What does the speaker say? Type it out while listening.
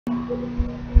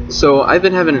So I've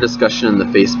been having a discussion in the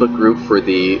Facebook group for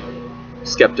the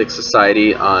Skeptic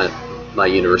Society on my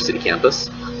university campus,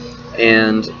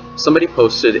 and somebody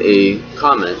posted a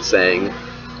comment saying,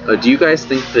 do you guys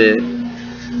think that,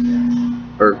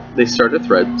 or they started a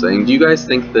thread saying, do you guys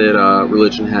think that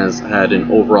religion has had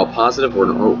an overall positive or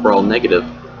an overall negative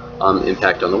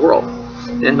impact on the world?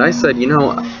 And I said,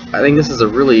 I think this is a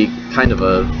really kind of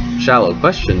a shallow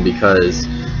question because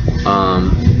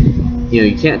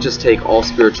you can't just take all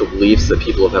spiritual beliefs that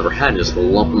people have ever had and just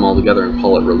lump them all together and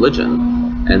call it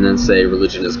religion, and then say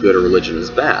religion is good or religion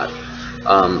is bad.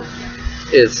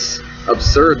 It's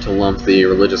absurd to lump the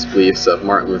religious beliefs of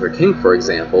Martin Luther King, for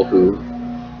example, who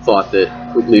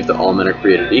believed that all men are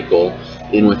created equal,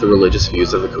 in with the religious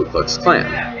views of the Ku Klux Klan.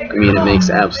 I mean, it makes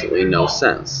absolutely no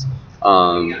sense.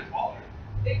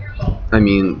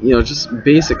 Just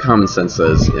basic common sense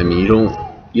says, you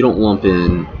don't lump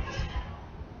in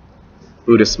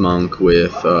Buddhist monk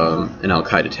with an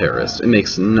Al-Qaeda terrorist. It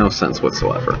makes no sense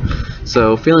whatsoever.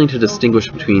 So failing to distinguish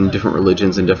between different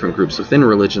religions and different groups within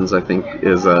religions, I think,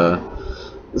 is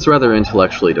rather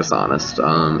intellectually dishonest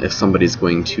if somebody's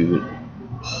going to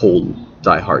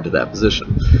die hard to that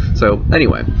position. So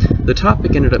anyway, the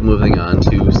topic ended up moving on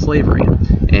to slavery,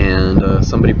 and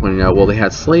somebody pointed out, well, they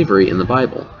had slavery in the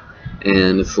Bible.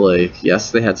 And it's like, yes,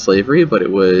 they had slavery, but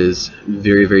it was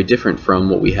very, very different from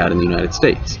what we had in the United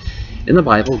States. In the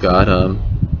Bible, God,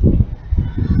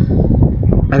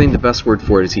 I think the best word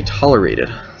for it is he tolerated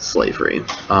slavery.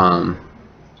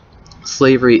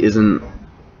 Slavery isn't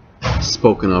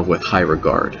spoken of with high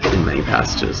regard in many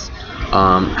passages.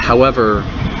 However,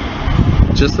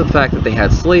 just the fact that they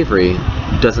had slavery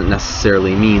doesn't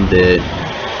necessarily mean that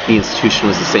the institution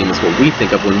was the same as what we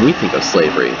think of when we think of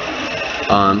slavery.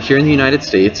 Here in the United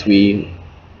States, you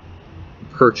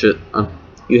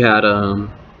had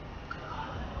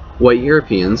white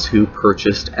Europeans who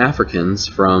purchased Africans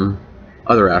from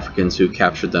other Africans who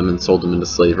captured them and sold them into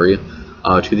slavery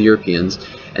to the Europeans,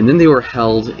 and then they were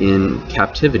held in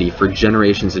captivity for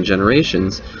generations and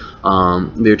generations.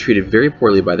 They were treated very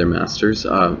poorly by their masters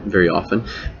very often.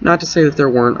 Not to say that there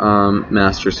weren't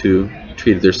masters who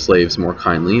treated their slaves more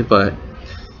kindly, but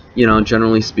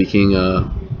generally speaking,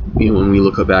 when we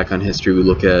look back on history, we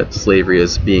look at slavery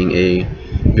as being a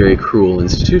very cruel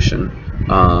institution.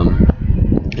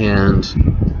 And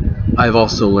I've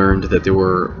also learned that there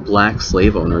were black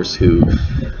slave owners who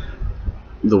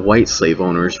the white slave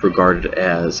owners regarded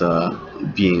as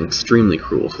being extremely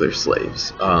cruel to their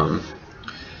slaves.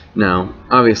 Now,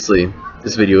 obviously,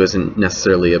 this video isn't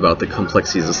necessarily about the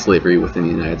complexities of slavery within the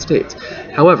United States.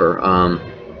 However,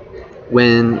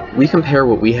 when we compare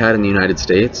what we had in the United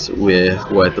States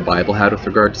with what the Bible had with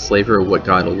regard to slavery, or what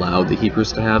God allowed the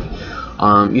Hebrews to have,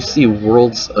 you see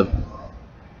worlds of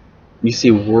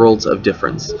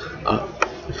difference.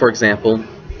 For example,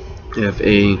 if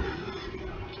a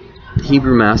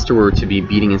Hebrew master were to be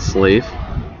beating a slave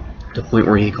to the point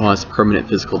where he caused permanent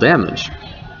physical damage,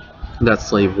 that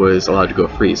slave was allowed to go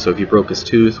free. So if he broke his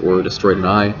tooth or destroyed an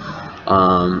eye,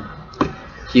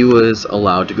 he was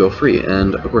allowed to go free.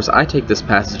 And of course, I take this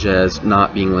passage as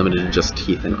not being limited to just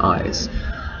teeth and eyes.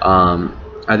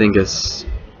 I think it's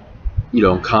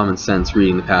common sense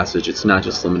reading the passage. It's not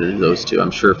just limited to those two. I'm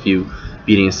sure if you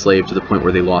beating a slave to the point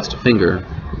where they lost a finger,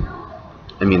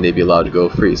 they'd be allowed to go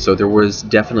free. So there was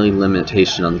definitely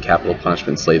limitation on the capital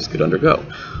punishment slaves could undergo.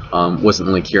 Wasn't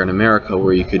like here in America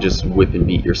where you could just whip and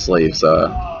beat your slaves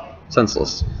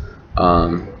senseless.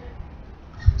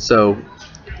 So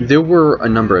there were a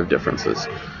number of differences.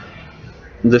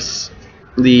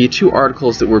 The two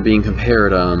articles that were being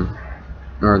compared,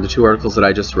 or the two articles that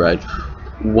I just read,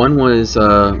 one was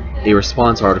a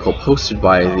response article posted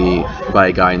by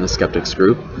a guy in the Skeptics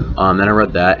group, and I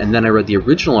read that, and then I read the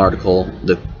original article.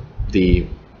 The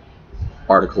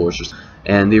article was just,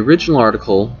 and the original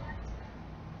article.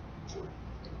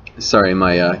 Sorry,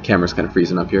 my camera's kind of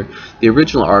freezing up here. The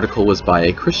original article was by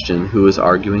a Christian who was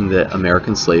arguing that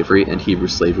American slavery and Hebrew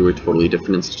slavery were totally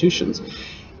different institutions.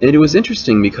 And it was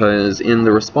interesting because in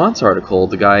the response article,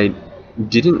 the guy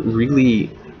didn't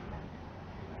really,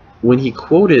 when he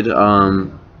quoted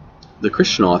the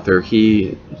Christian author,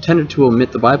 he tended to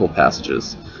omit the Bible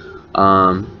passages.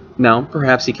 Now,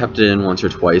 perhaps he kept it in once or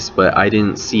twice, but I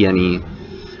didn't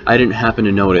happen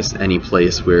to notice any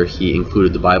place where he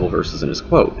included the Bible verses in his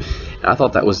quote. And I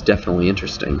thought that was definitely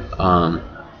interesting.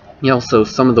 So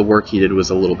some of the work he did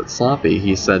was a little bit sloppy.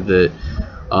 He said that,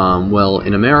 well,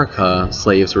 in America,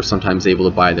 slaves were sometimes able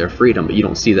to buy their freedom, but you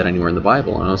don't see that anywhere in the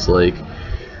Bible. And I was like,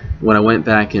 when I went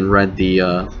back and read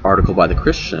the article by the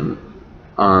Christian,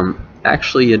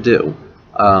 actually you do.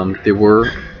 There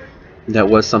were that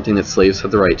was something that slaves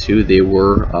had the right to.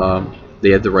 They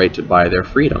had the right to buy their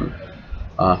freedom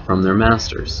from their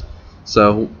masters.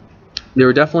 So they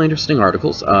were definitely interesting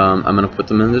articles. I'm going to put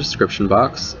them in the description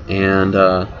box, and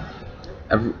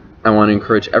I want to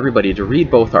encourage everybody to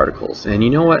read both articles. And you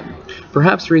know what?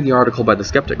 Perhaps read the article by the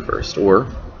skeptic first, or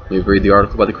maybe read the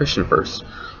article by the Christian first.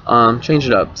 Change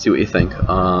it up, see what you think.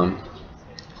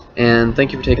 And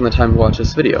thank you for taking the time to watch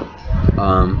this video.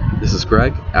 This is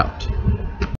Greg, out.